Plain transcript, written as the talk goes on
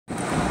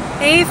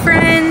Hey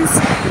friends,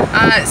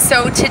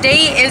 so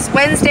today is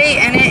Wednesday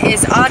and it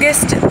is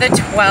August the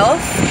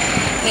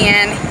 12th,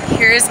 and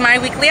here's my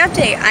weekly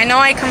update. I know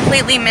I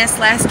completely missed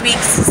last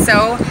week's,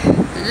 so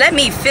let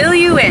me fill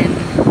you in.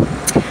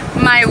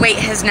 My weight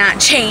has not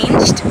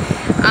changed.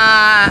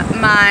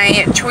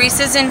 My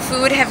choices in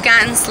food have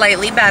gotten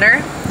slightly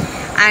better.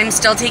 I'm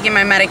still taking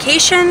my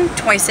medication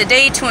twice a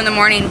day, 2 in the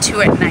morning,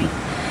 2 at night.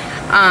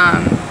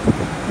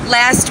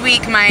 Last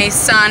week my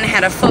son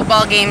had a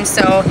football game,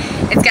 so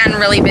it's gotten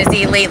really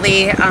busy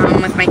lately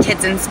with my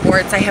kids in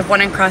sports. I have 1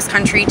 in cross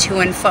country, 2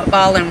 in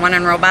football, and 1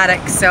 in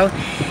robotics. So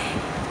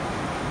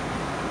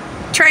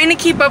trying to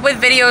keep up with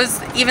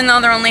videos, even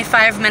though they're only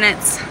 5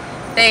 minutes,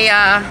 they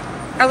are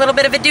a little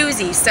bit of a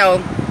doozy.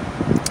 So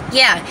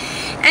yeah.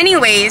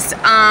 Anyways,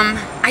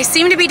 I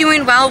seem to be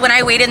doing well. When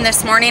I weighed in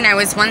this morning, I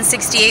was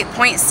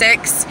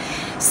 168.6.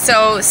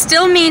 So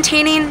still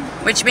maintaining,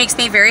 which makes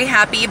me very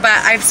happy, but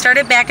I've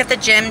started back at the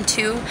gym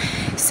too,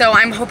 so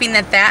I'm hoping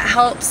that that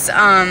helps.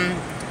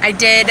 I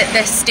did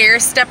the stair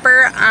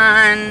stepper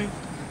on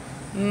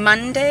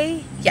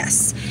Monday,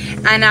 yes,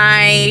 and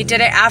I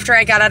did it after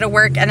I got out of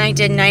work, and I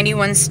did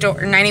 91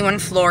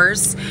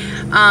 floors,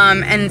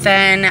 and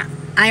then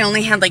I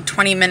only had like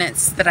 20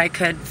 minutes that I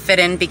could fit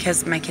in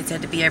because my kids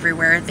had to be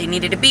everywhere they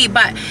needed to be.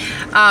 But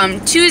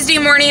Tuesday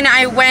morning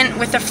I went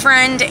with a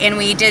friend and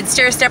we did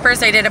stair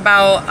steppers. I did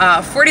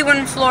about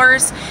 41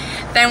 floors.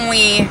 Then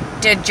we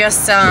did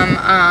just some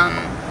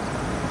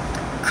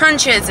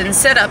crunches and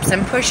sit-ups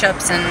and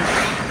push-ups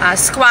and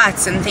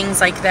squats and things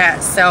like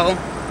that. So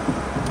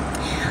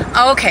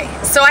okay,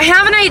 so I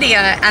have an idea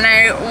and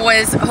I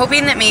was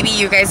hoping that maybe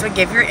you guys would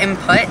give your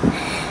input.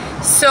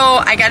 So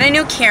I got a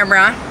new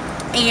camera,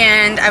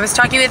 and I was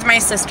talking with my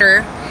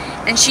sister,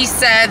 and she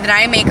said that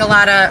I make a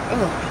lot of,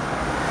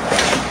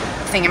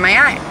 thing in my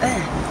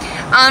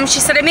eye.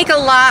 She said I make a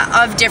lot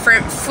of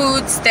different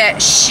foods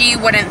that she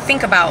wouldn't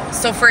think about.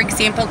 So for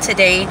example,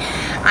 today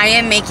I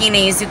am making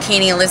a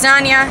zucchini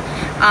lasagna.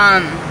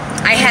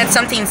 I had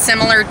something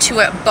similar to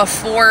it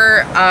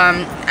before.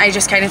 I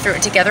just kind of threw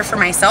it together for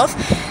myself.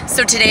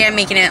 So today I'm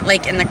making it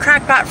like in the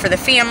crock pot for the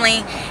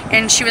family.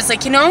 And she was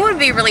like, you know what would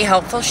be really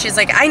helpful? She's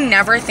like, I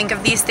never think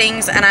of these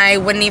things and I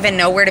wouldn't even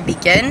know where to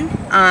begin.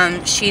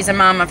 She's a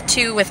mom of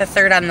 2 with a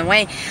 3rd on the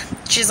way.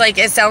 She's like,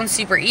 it sounds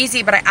super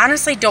easy, but I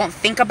honestly don't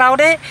think about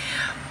it.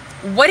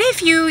 What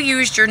if you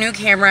used your new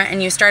camera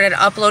and you started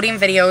uploading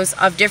videos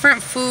of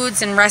different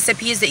foods and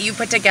recipes that you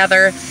put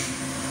together,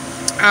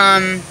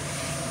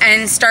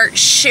 and start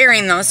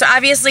sharing those? So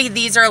obviously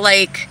these are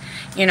like,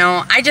 you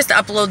know, I just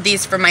upload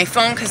these from my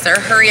phone because they're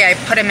hurry. I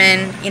put them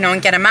in, you know,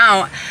 and get them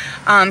out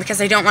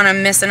because I don't want to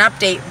miss an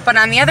update. But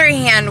on the other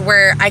hand,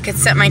 where I could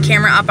set my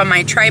camera up on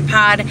my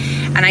tripod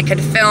and I could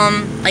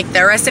film like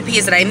the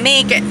recipes that I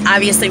make, it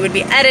obviously would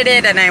be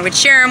edited and I would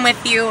share them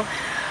with you.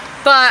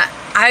 But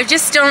I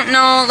just don't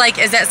know, like,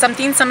 is that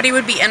something somebody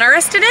would be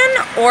interested in,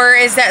 or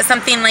is that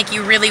something like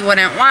you really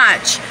wouldn't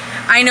watch?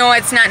 I know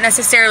it's not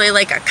necessarily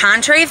like a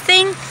Contrave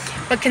thing,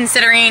 but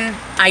considering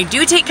I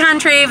do take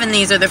Contrave and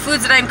these are the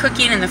foods that I'm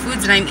cooking and the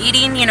foods that I'm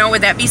eating, you know,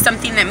 would that be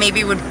something that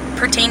maybe would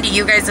pertain to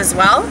you guys as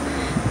well?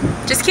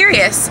 Just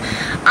curious.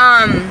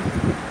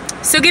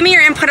 So give me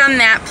your input on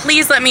that.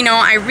 Please let me know.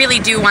 I really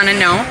do want to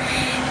know.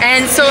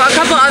 And so a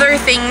couple other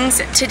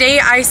things. Today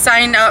I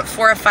signed up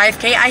for a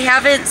 5K. I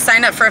haven't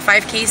signed up for a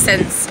 5K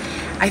since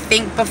I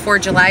think before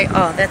July.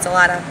 Oh, that's a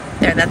lot of,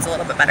 there, that's a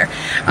little bit better.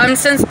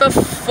 Since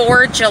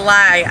before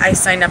July I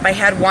signed up. I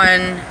had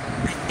one,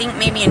 I think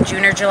maybe in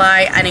June or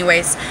July.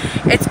 Anyways,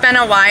 it's been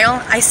a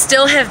while. I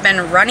still have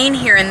been running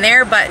here and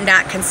there, but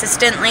not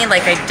consistently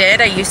like I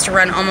did. I used to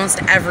run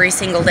almost every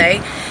single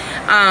day.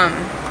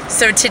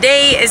 So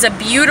today is a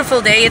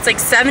beautiful day. It's like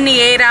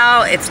 78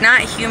 out. It's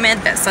not humid.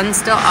 That sun's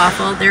still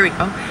awful. There we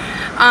go.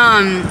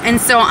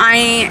 And so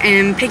I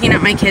am picking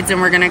up my kids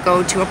and we're gonna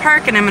go to a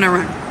park and I'm gonna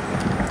run.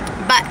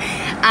 But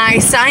I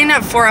signed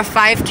up for a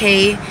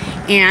 5K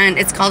and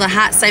it's called a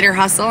Hot Cider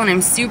Hustle, and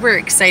I'm super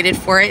excited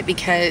for it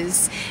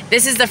because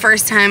this is the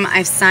first time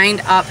I've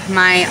signed up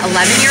my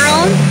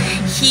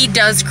 11-year-old. He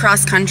does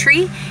cross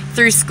country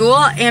through school,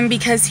 and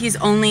because he's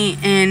only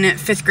in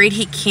 5th grade,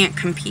 he can't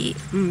compete.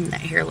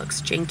 That hair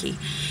looks janky.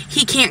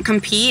 He can't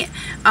compete,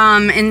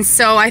 and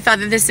so I thought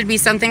that this would be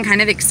something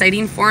kind of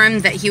exciting for him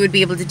that he would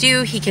be able to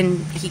do. He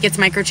gets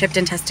microchipped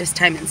and test his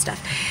time and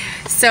stuff.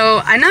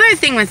 So another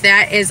thing with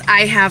that is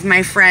I have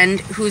my friend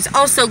who's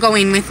also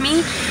going with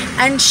me,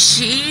 and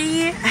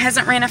she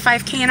hasn't ran a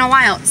 5K in a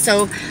while,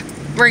 so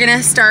we're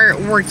gonna start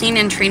working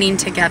and training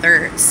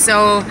together.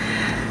 So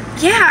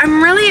yeah,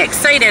 I'm really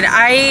excited.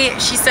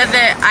 She said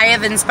that I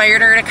have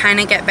inspired her to kind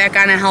of get back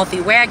on a healthy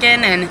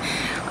wagon, and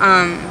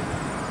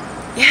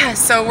yeah,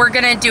 so we're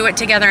gonna do it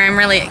together. I'm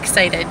really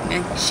excited.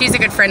 She's a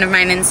good friend of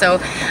mine, and so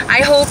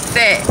I hope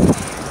that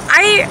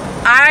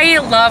I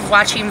love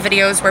watching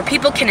videos where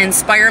people can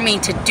inspire me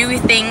to do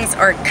things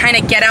or kind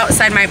of get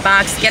outside my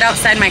box, get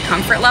outside my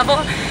comfort level.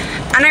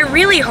 And I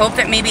really hope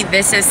that maybe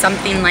this is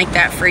something like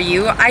that for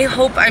you. I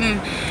hope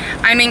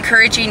I'm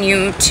encouraging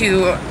you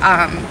to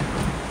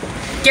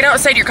get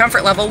outside your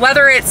comfort level,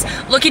 whether it's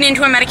looking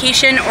into a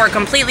medication or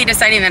completely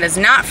deciding that is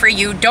not for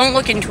you. Don't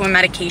look into a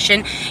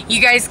medication.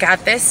 You guys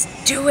got this.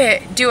 Do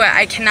it. Do it.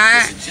 I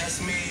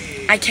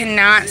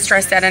cannot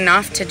stress that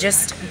enough, to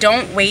just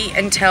don't wait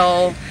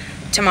until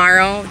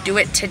tomorrow. Do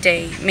it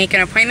today. Make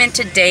an appointment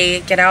today.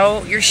 Get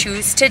out your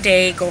shoes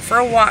today. Go for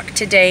a walk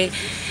today.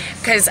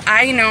 Because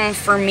I know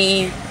for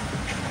me,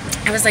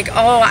 I was like,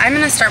 oh, I'm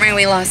going to start my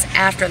weight loss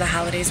after the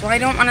holidays. Well, I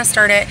don't want to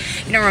start it,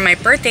 you know, on my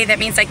birthday. That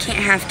means I can't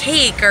have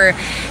cake, or,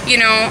 you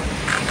know,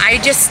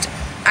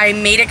 I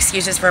made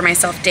excuses for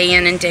myself day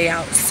in and day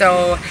out.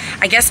 So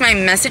I guess my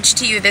message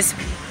to you this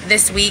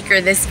week or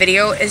this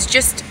video is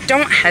just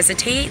don't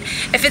hesitate.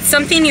 If it's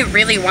something you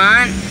really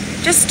want,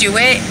 just do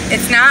it.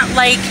 It's not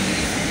like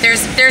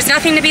there's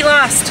nothing to be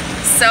lost.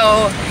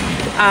 So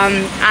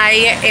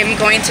I am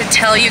going to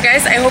tell you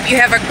guys, I hope you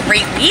have a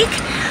great week.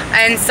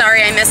 And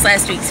sorry I missed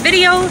last week's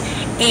video.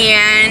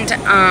 And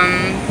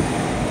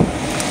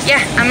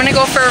yeah, I'm gonna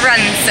go for a run.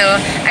 So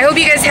I hope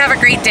you guys have a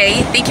great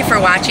day. Thank you for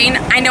watching.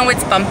 I know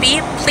it's bumpy.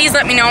 Please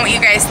let me know what you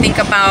guys think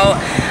about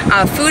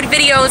food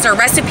videos or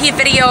recipe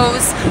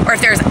videos, or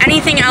if there's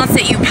anything else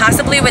that you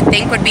possibly would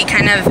think would be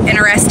kind of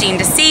interesting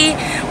to see,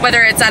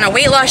 whether it's on a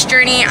weight loss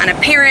journey, on a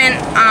parent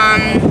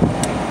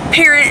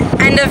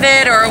end of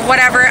it, or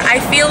whatever. I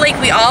feel like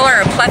we all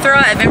are a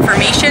plethora of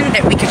information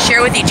that we could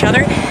share with each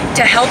other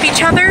to help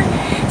each other.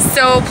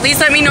 So please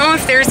let me know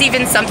if there's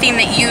even something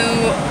that you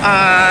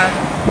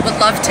would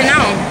love to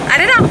know. I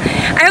don't know.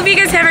 I hope you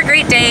guys have a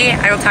great day.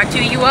 I will talk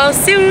to you all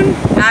soon.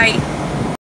 Bye.